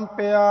ਨਾਮ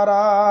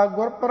ਪਿਆਰਾ।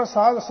 ਗੁਰ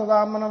ਪ੍ਰਸਾਦ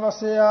ਸਦਾ ਮਨ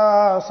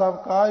ਵਸਿਆ, ਸਭ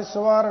ਕਾਜ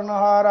ਸਵਾਰਨ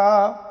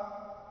ਹਾਰਾ।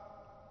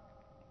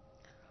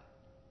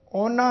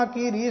 ਉਹਨਾਂ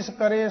ਕੀ ਰੀਸ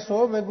ਕਰੇ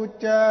ਸੋ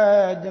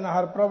ਵਿਗੁਚੈ, ਜਿਨ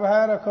ਹਰ ਪ੍ਰਭ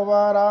ਹੈ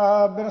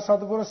ਰਖਵਾਰਾ। ਬਿਨ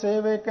ਸਤਿਗੁਰ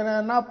ਸੇਵੇ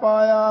ਕਿਨੈ ਨਾ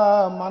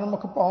ਪਾਇਆ,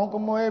 ਮਨਮੁਖ ਭੌਂਕ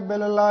ਮੋਏ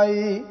ਬਿਲ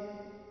ਲਾਈ।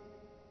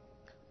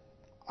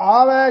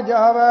 ਆਵੈ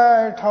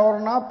ਜਾਵੈ ਠੌਰ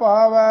ਨਾ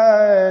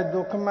ਪਾਵੈ,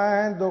 ਦੁਖ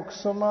ਮੈਂ ਦੁਖ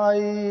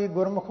ਸਮਾਈ।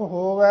 ਗੁਰਮੁਖ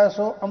ਹੋਵੈ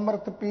ਸੋ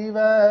ਅੰਮ੍ਰਿਤ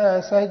ਪੀਵੈ,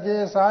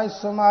 ਸਹਿਜੇ ਸਾਜ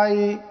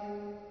ਸਮਾਈ।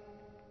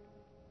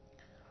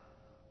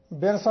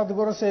 ਬਿਨ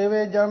ਸਤਿਗੁਰ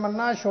ਸੇਵੇ ਜਨਮ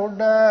ਨਾ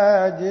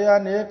ਛੋੜੈ, ਜੇ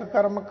ਅਨੇਕ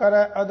ਕਰਮ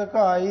ਕਰੈ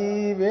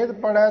ਅਧਿਕਾਈ। ਵੇਦ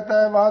ਪੜੈ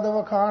ਤੈ ਵਾਦ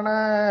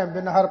ਵਖਾਣੈ,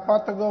 ਬਿਨ ਹਰ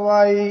ਪਤ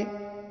ਗਵਾਈ।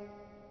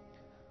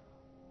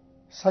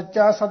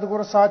 ਸੱਚਾ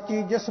ਸਤਿਗੁਰ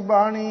ਸਾਚੀ ਜਿਸ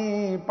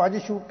ਬਾਣੀ,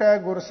 ਭਜ ਛੂਟੈ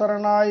ਗੁਰ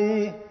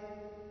ਸਰਨਾਈ।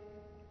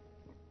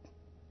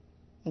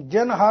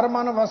 ਜਿਨ ਹਰ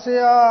ਮਨ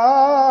ਵਸਿਆ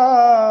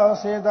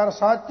ਸੇ ਦਰ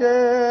ਸਾਚੇ,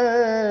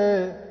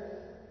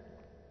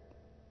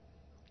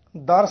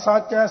 ਦਰ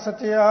ਸਾਚੈ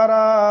ਸਚਿਆਰਾ।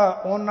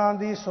 ਉਹਨਾਂ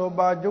ਦੀ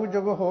ਸੋਭਾ ਜੁਗ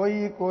ਜੁਗ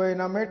ਹੋਈ, ਕੋਈ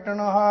ਨ ਮੇਟਣ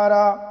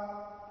ਹਾਰਾ।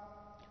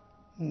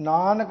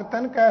 ਨਾਨਕ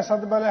ਤਿਨ ਕੈ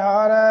ਸਦ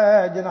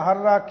ਬਲਿਹਾਰੈ, ਜਿਨ ਹਰ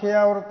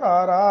ਰਾਖਿਆ ਔਰ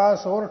ਧਾਰਾ।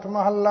 ਸੋਰਠ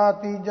ਮਹੱਲਾ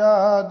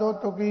ਤੀਜਾ ਦੋ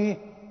ਤੁਕੀ।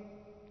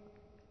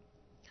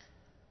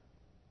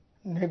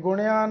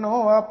 ਨਿਗੁਣਿਆਂ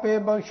ਨੂੰ ਆਪੇ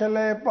ਬਖਸ਼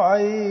ਲੈ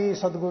ਭਾਈ,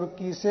 ਸਤਿਗੁਰ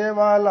ਕੀ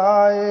ਸੇਵਾ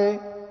ਲਾਏ।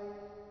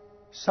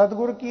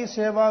 ਸਤਿਗੁਰ ਕੀ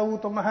ਸੇਵਾ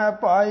ਊਤਮ ਹੈ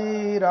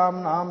ਭਾਈ, ਰਾਮ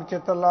ਨਾਮ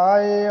ਚਿਤ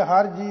ਲਾਏ।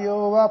 ਹਰ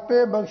ਜੀਉ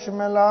ਆਪੇ ਬਖਸ਼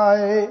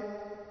ਮਿਲਾਏ,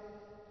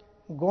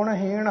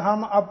 ਗੁਣਹੀਣ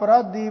ਹਮ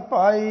ਅਪਰਾਧੀ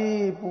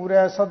ਭਾਈ।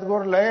 ਪੂਰੇ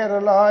ਸਤਿਗੁਰ ਲੈ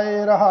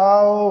ਰਲਾਏ।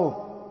 ਰਹਾਓ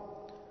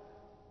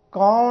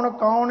ਕੌਣ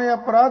ਕੌਣ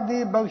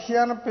ਅਪਰਾਧੀ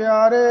ਬਖਸ਼ਿਆਨ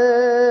ਪਿਆਰੇ,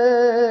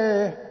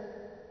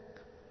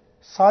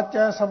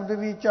 ਸਾਚੈ ਸ਼ਬਦ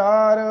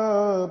ਵਿਚਾਰ।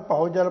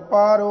 ਭਉ ਜਲ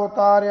ਪਾਰ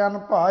ਉਤਾਰਿਆਨ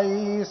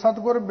ਭਾਈ,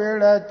 ਸਤਿਗੁਰ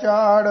ਬੇੜੈ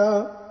ਚਾੜ।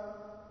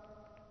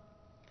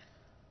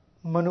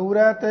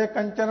 ਮਨੂਰੈ ਤੇ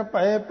ਕੰਚਨ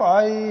ਭਏ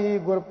ਭਾਈ,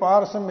 ਗੁਰ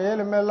ਪਾਰਸ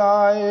ਮੇਲ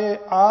ਮਿਲਾਏ।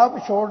 ਆਪ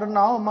ਛੋੜ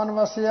ਨਾਉ ਮਨ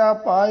ਵਸਿਆ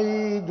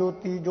ਭਾਈ,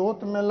 ਜੋਤੀ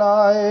ਜੋਤ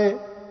ਮਿਲਾਏ।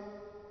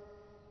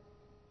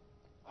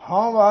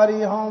 ਹਉ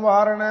ਵਾਰੀ ਹਉ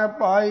ਵਾਰਣੈ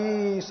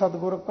ਭਾਈ,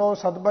 ਸਤਿਗੁਰ ਕੋ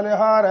ਸਦ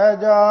ਬਲਿਹਾਰੈ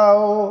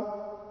ਜਾਓ।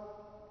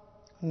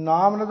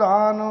 ਨਾਮ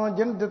ਨਿਧਾਨ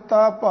ਜਿਨ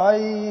ਦਿੱਤਾ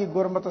ਭਾਈ,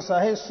 ਗੁਰਮਤਿ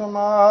ਸਹਿਜ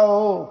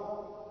ਸਮਾਓ।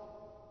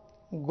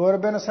 ਗੁਰ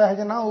ਬਿਨ ਸਹਿਜ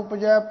ਨਾ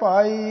ਉਪਜੈ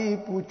ਭਾਈ,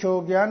 ਪੁੱਛੋ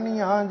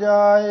ਗਿਆਨੀਆਂ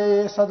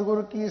ਜਾਏ।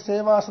 ਸਤਿਗੁਰ ਕੀ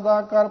ਸੇਵਾ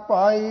ਸਦਾ ਕਰ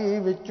ਭਾਈ,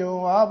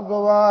 ਵਿੱਚੋਂ ਆਪ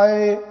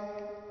ਗਵਾਏ।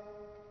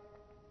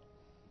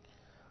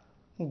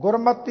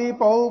 ਗੁਰਮਤੀ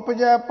ਪਉ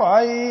ਉਪਜੈ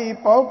ਭਾਈ,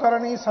 ਪਉ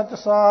ਕਰਨੀ ਸਚ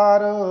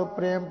ਸਾਰ।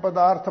 ਪ੍ਰੇਮ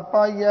ਪਦਾਰਥ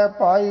ਪਾਈਐ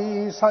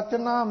ਭਾਈ, ਸਚ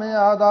ਨਾਮ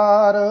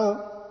ਆਧਾਰ।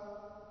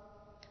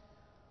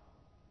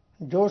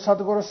 ਜੋ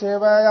ਸਤਿਗੁਰ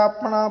ਸੇਵੈ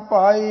ਆਪਣਾ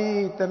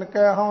ਭਾਈ, ਤਿਨ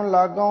ਕੈ ਹਉ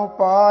ਲਾਗੋਂ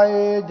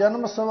ਪਾਏ।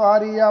 ਜਨਮ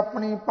ਸਵਾਰੀ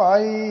ਆਪਣੀ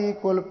ਭਾਈ,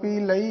 ਕੁਲ ਪੀ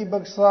ਲਈ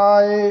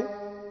ਬਖਸਾਏ।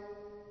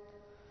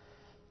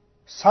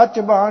 ਸਚ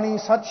ਬਾਣੀ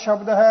ਸਚ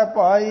ਸ਼ਬਦ ਹੈ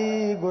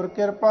ਭਾਈ, ਗੁਰ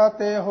ਕਿਰਪਾ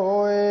ਤੇ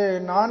ਹੋਏ।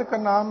 ਨਾਨਕ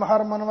ਨਾਮ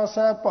ਹਰ ਮਨ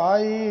ਵਸੈ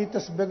ਭਾਈ,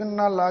 ਤਿਸ ਬਿਗਨ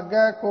ਨਾ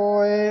ਲਾਗੈ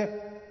ਕੋਏ।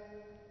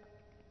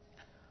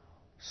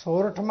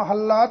 ਸੋਰਠ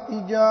ਮਹੱਲਾ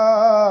ਤੀਜਾ।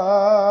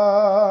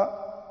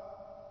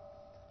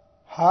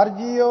 ਹਰ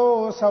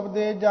ਜੀਉ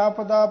ਸਬਦੇ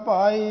ਜਾਪਦਾ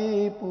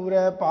ਭਾਈ,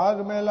 ਪੂਰੇ ਭਾਗ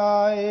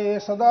ਮਿਲਾਏ।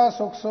 ਸਦਾ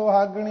ਸੁਖ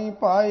ਸੁਹਾਗਣੀ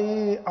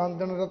ਪਾਈ,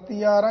 ਆਂਦਣ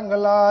ਰਤੀਆ ਰੰਗ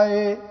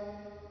ਲਾਏ।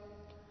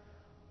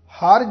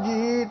 ਹਰ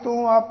ਜੀ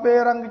ਤੂੰ ਆਪੇ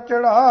ਰੰਗ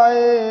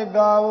ਚੜਾਏ,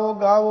 ਗਾਵੋ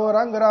ਗਾਵੋ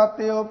ਰੰਗ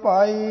ਰਾਤਿਓ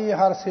ਭਾਈ।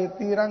 ਹਰ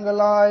ਸੇਤੀ ਰੰਗ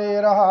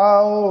ਲਾਏ।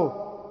 ਰਹਾਓ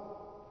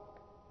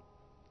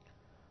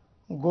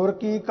ਗੁਰ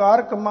ਕੀ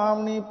ਕਾਰ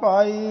ਕਮਾਵਣੀ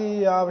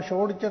ਪਾਈ, ਆਪ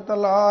ਛੋੜ ਚਿਤ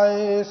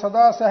ਲਾਏ।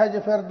 ਸਦਾ ਸਹਿਜ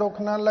ਫਿਰ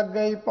ਦੁੱਖ ਨ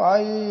ਲੱਗੇ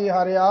ਪਾਈ,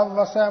 ਹਰਿ ਆਪ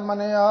ਵਸੈ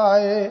ਮਨ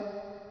ਆਏ।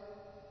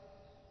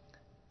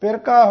 ਪਿਰ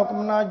ਕਾ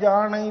ਹੁਕਮ ਨਾ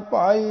ਜਾਣਈ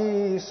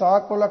ਭਾਈ, ਸਾ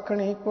ਕੋ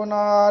ਲਖਣੀ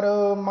ਕੁਨਾਰ।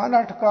 ਮਨ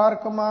ਹਠਕਾਰ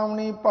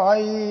ਕਮਾਵਣੀ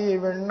ਪਾਈ,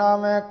 ਵਿਣਨਾ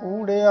ਮੈਂ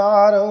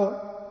ਕੂੜਿਆਰ।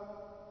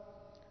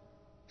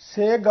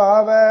 ਸੇ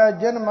ਗਾਵੈ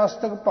ਜਿਨ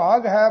ਮਸਤਕ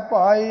ਭਾਗ ਹੈ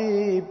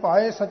ਪਾਈ,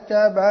 ਪਾਏ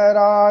ਸੱਚੈ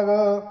ਬੈਰਾਗ।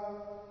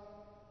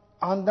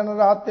 ਆਂਦਨ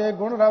ਰਾਤੇ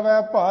ਗੁਣ ਰਵੈ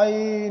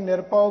ਭਾਈ,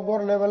 ਨਿਰਭਉ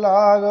ਗੁਰ ਲਿਵ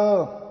ਲਾਗ।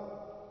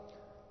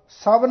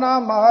 ਸਭਨਾ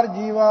ਮਾਰ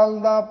ਜੀਵਾਲ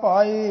ਦਾ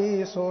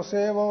ਭਾਈ, ਸੋ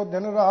ਸੇਵੋ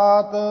ਦਿਨ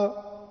ਰਾਤ।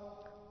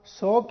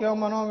 ਸੋ ਕਿਉ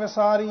ਮਨੋ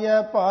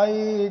ਵਿਸਾਰੀਐ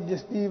ਭਾਈ,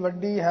 ਜਿਸ ਦੀ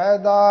ਵੱਡੀ ਹੈ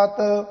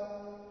ਦਾਤ।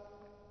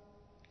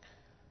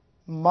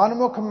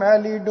 ਮਨਮੁਖ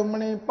ਮੈਲੀ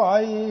ਡੁੰਮਣੀ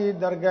ਭਾਈ,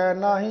 ਦਰਗਹਿ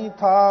ਨਾਹੀ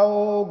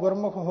ਥਾਓ।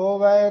 ਗੁਰਮੁਖ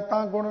ਹੋਵੈ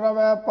ਤਾਂ ਗੁਣ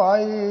ਰਵੈ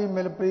ਭਾਈ,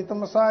 ਮਿਲ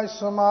ਪ੍ਰੀਤਮ ਸਾਹਿ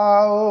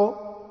ਸਮਾਓ।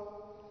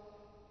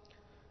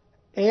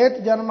 ਏਤ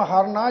ਜਨਮ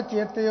ਹਰ ਨਾ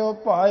ਚੇਤਿਓ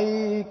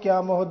ਭਾਈ,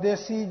 ਕਿਆ ਮੋਹ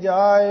ਦੇਸੀ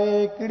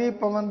ਜਾਏ। ਕਿੜੀ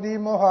ਪਵੰਦੀ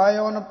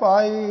ਮੋਹਾਇਓ ਨ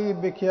ਪਾਈ,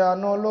 ਬਿਖਿਆ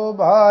ਨੋ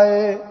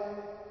ਲੋਭਾਏ।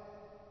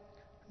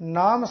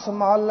 ਨਾਮ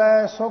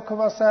ਸਮਾਲੈ ਸੁਖ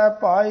ਵਸੈ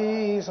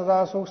ਭਾਈ,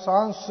 ਸਦਾ ਸੁਖ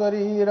ਸਾਂਝ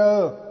ਸਰੀਰ।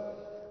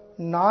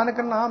 ਨਾਨਕ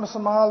ਨਾਮ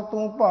ਸਮਾਲ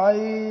ਤੂੰ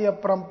ਭਾਈ,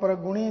 ਅਪਰੰਪਰ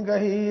ਗੁਣੀ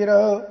ਗਹੀਰ।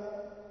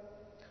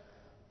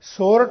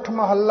 ਸੋਰਠ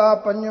ਮਹੱਲਾ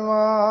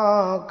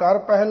ਪੰਜਵਾਂ। ਘਰ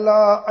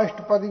ਪਹਿਲਾ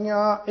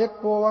ਅਸ਼ਟਪਦੀਆਂ,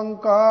 ਇੱਕ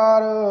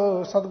ਓੰਕਾਰ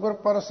ਸਤਿਗੁਰ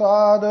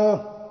ਪ੍ਰਸਾਦ।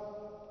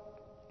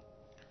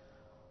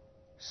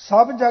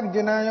 ਸਭ ਜਗ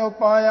ਜਿਨੈ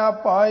ਉਪਾਇਆ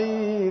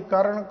ਪਾਈ,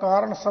 ਕਰਨ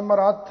ਕਾਰਨ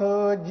ਸਮਰੱਥ।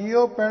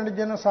 ਜਿਉ ਪਿੰਡ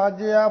ਜਿਨ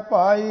ਸਾਜਿਆ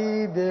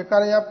ਪਾਈ, ਦੇ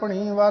ਕਰ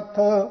ਆਪਣੀ ਵਥ।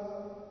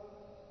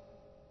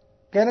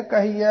 ਕਿਨ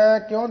ਕਹੀਐ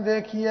ਕਿਉ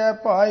ਦੇਖੀਐ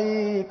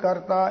ਭਾਈ,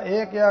 ਕਰਤਾ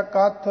ਏਕ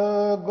ਅਕਥ।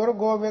 ਗੁਰ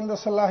ਗੋਬਿੰਦ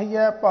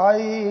ਸਲਾਹੀਐ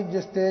ਭਾਈ,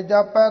 ਜਿਸ ਤੇ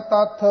ਜਾਪੈ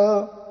ਤਥ।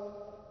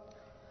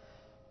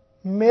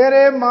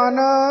 ਮੇਰੇ ਮਨ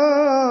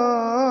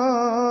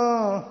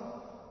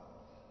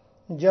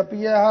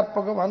ਜਪੀਐ ਹਰ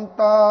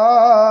ਭਗਵੰਤਾ,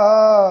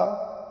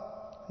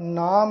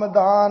 ਨਾਮ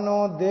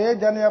ਦਾਨੋ ਦੇ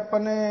ਜਨ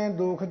ਆਪਣੇ।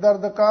 ਦੁਖ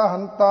ਦਰਦ ਕਾ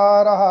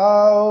ਹੰਤਾ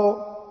ਰਹਾਓ।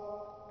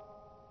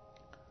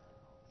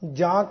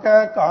 ਜਾਂ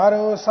ਕੈ ਘਰ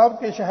ਸਭ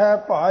ਕਿਛ ਹੈ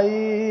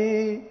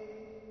ਭਾਈ,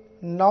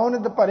 ਨੌ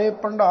ਨਿਧ ਭਰੇ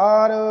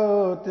ਭੰਡਾਰ।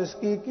 ਤਿਸ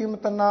ਕੀ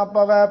ਕੀਮਤ ਨਾ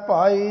ਪਵੈ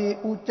ਭਾਈ,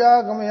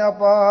 ਊਚਾ ਗਮ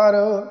ਅਪਾਰ।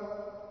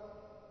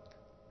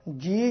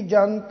 ਜੀ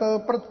ਜੰਤ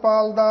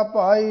ਪ੍ਰਤਪਾਲ ਦਾ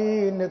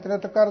ਭਾਈ, ਨਿਤ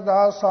ਨਿਤ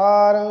ਕਰਦਾ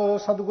ਸਾਰ।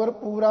 ਸਤਿਗੁਰ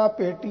ਪੂਰਾ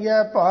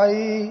ਭੇਟੀਐ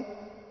ਭਾਈ,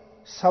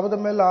 ਸ਼ਬਦ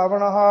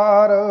ਮਿਲਾਵਣ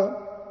ਹਾਰ।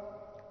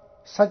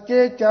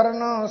 ਸੱਚੇ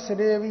ਚਰਨ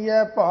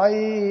ਸਿਰੇਵੀਐ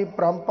ਭਾਈ,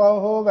 ਭ੍ਰਮਪਉ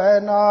ਹੋਵੈ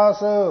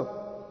ਨਾਸ।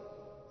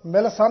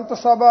 ਮਿਲ ਸੰਤ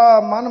ਸਭਾ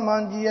ਮਨ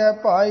ਮਾਂਜੀਐ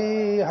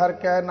ਭਾਈ, ਹਰਿ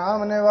ਕੈ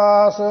ਨਾਮ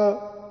ਨਿਵਾਸ।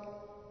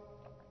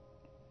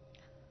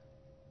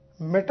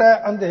 ਮਿਟੈ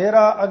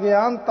ਅੰਧੇਰਾ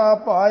ਅਗਿਆਨਤਾ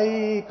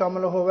ਭਾਈ,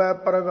 ਕਮਲ ਹੋਵੈ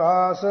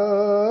ਪ੍ਰਗਾਸ।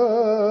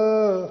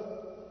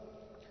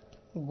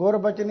 ਗੁਰ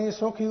ਬਚਨੀ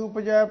ਸੁਖੀ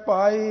ਉਪਜੈ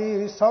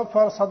ਭਾਈ, ਸਭ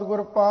ਫਲ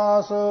ਸਤਿਗੁਰ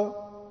ਪਾਸ।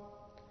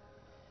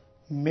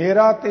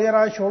 ਮੇਰਾ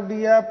ਤੇਰਾ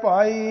ਛੋਡੀਐ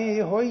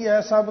ਭਾਈ, ਹੋਈਐ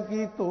ਸਭ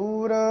ਕੀ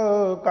ਧੂਰ।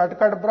 ਘਟ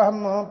ਘਟ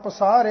ਬ੍ਰਹਮ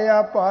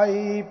ਪਸਾਰਿਆ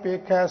ਭਾਈ,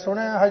 ਪੇਖੈ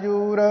ਸੁਣਿਆ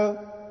ਹਜੂਰ।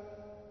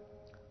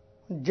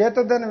 ਜਿਤ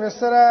ਦਿਨ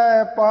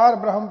ਵਿਸਰੈ ਪਾਰ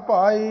ਬ੍ਰਹਮ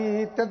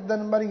ਭਾਈ, ਤਿਤ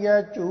ਦਿਨ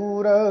ਮਰੀਐ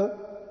ਚੂਰ।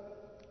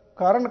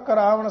 ਕਰਨ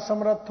ਕਰਾਵਣ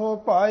ਸਮਰੱਥੋ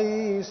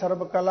ਭਾਈ,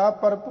 ਸਰਬ ਕਲਾ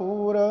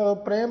ਭਰਪੂਰ।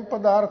 ਪ੍ਰੇਮ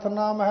ਪਦਾਰਥ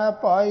ਨਾਮ ਹੈ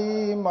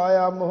ਭਾਈ,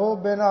 ਮਾਇਆ ਮੋਹ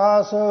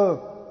ਬਿਨਾਸ਼।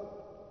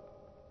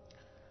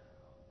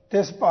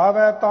 ਤਿਸ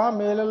ਭਾਵੈ ਤਾਂ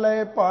ਮੇਲ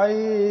ਲਏ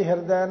ਭਾਈ,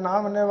 ਹਿਰਦੈ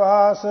ਨਾਮ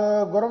ਨਿਵਾਸ।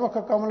 ਗੁਰਮੁਖ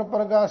ਕਮਲ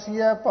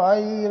ਪ੍ਰਗਾਸੀਐ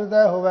ਭਾਈ,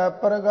 ਹਿਰਦੈ ਹੋਵੈ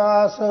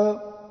ਪ੍ਰਗਾਸ।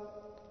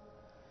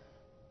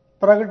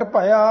 ਪ੍ਰਗਟ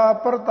ਭਇਆ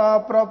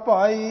ਪ੍ਰਤਾਪ ਪ੍ਰਭ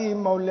ਭਾਈ,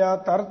 ਮੌਲਿਆ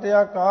ਧਰਤ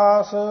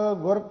ਆਕਾਸ।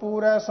 ਗੁਰ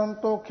ਪੂਰੈ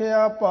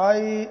ਸੰਤੋਖਿਆ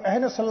ਭਾਈ,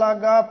 ਅਹਨਿਸ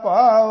ਲਾਗਾ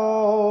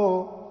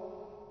ਪਾਓ।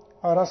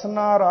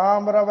 ਰਸਨਾ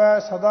ਰਾਮ ਰਵੈ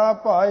ਸਦਾ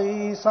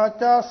ਭਾਈ,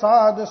 ਸਾਚਾ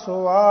ਸਾਧ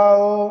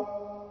ਸੁਆਓ।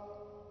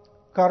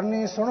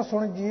 ਕਰਨੀ ਸੁਣ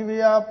ਸੁਣ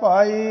ਜੀਵਿਆ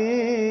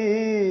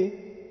ਭਾਈ,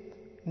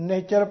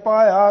 ਨਿਚਰ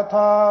ਪਾਇਆ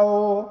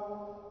ਥਾਓ।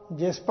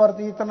 ਜਿਸ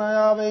ਪ੍ਰਤੀਤ ਨ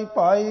ਆਵੇ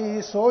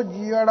ਭਾਈ, ਸੋ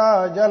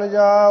ਜੀਅੜਾ ਜਲ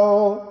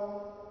ਜਾਓ।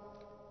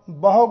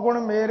 ਬਹੁ ਗੁਣ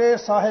ਮੇਰੇ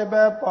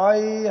ਸਾਹਿਬੈ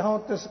ਭਾਈ, ਹਉ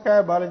ਤਿਸ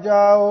ਕੈ ਬਲ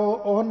ਜਾਓ।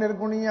 ਉਹ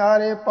ਨਿਰਗੁਣੀ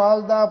ਆਰੇ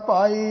ਪਾਲਦਾ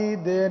ਭਾਈ,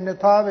 ਦੇ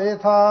ਨਿਥਾਵੇ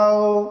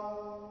ਥਾਓ।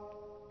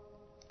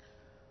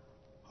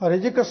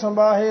 ਰਿਜਕ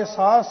ਸੰਬਾਹੇ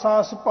ਸਾਸ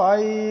ਸਾਸ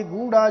ਭਾਈ,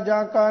 ਗੂੜਾ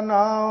ਜਾਂ ਕਾ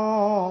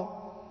ਨਾਉ।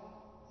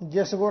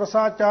 ਜਿਸ ਗੁਰ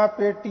ਸਾਚਾ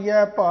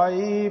ਪੇਟੀਐ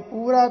ਭਾਈ,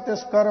 ਪੂਰਾ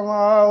ਤਿਸ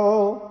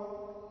ਕਰਵਾਓ।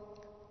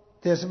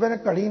 ਤਿਸ ਬਿਨ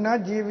ਘੜੀ ਨਾ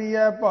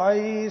ਜੀਵੀਐ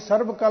ਭਾਈ,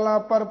 ਸਰਬ ਕਲਾ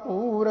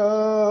ਭਰਪੂਰ।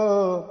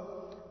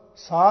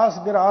 ਸਾਸ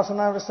ਗਿਰਾਸ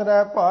ਨਾ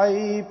ਵਿਸਰੈ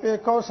ਭਾਈ,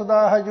 ਪੇਖੋ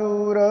ਸਦਾ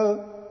ਹਜੂਰ।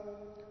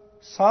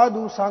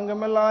 ਸਾਧੂ ਸੰਗ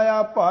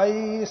ਮਿਲਾਇਆ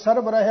ਭਾਈ,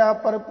 ਸਰਬ ਰਹਾ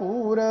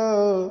ਭਰਪੂਰ।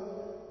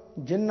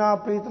 ਜਿਨਾ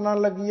ਪ੍ਰੀਤ ਨਾ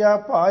ਲਗੀਆ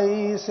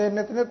ਭਾਈ, ਸੇ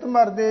ਨਿਤ ਨਿਤ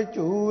ਮਰਦੇ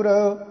ਝੂਰ।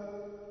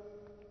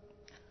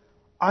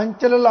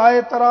 ਅੰਚਲ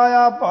ਲਾਏ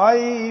ਤਰਾਇਆ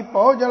ਭਾਈ,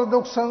 ਪਉ ਜਲ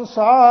ਦੁਖ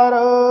ਸੰਸਾਰ।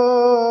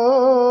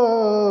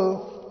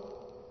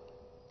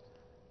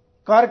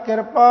 ਕਰ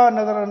ਕਿਰਪਾ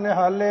ਨਦਰ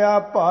ਨਿਹਾਲਿਆ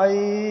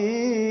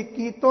ਭਾਈ,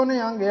 ਕੀਤੋ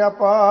ਨਿਹੰਗ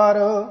ਅਪਾਰ।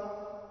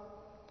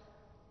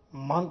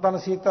 ਮਨ ਤਨ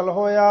ਸੀਤਲ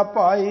ਹੋਇਆ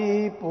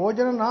ਭਾਈ,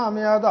 ਭੋਜਨ ਨਾਮ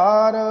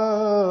ਆਧਾਰ।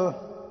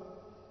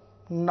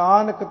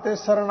 ਨਾਨਕ ਤੇ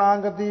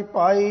ਸਰਣਾਗਤੀ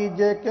ਪਾਈ,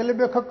 ਜੇ ਕਿਲ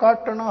ਬਿਖ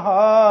ਕਾਟਣ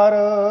ਹਾਰ।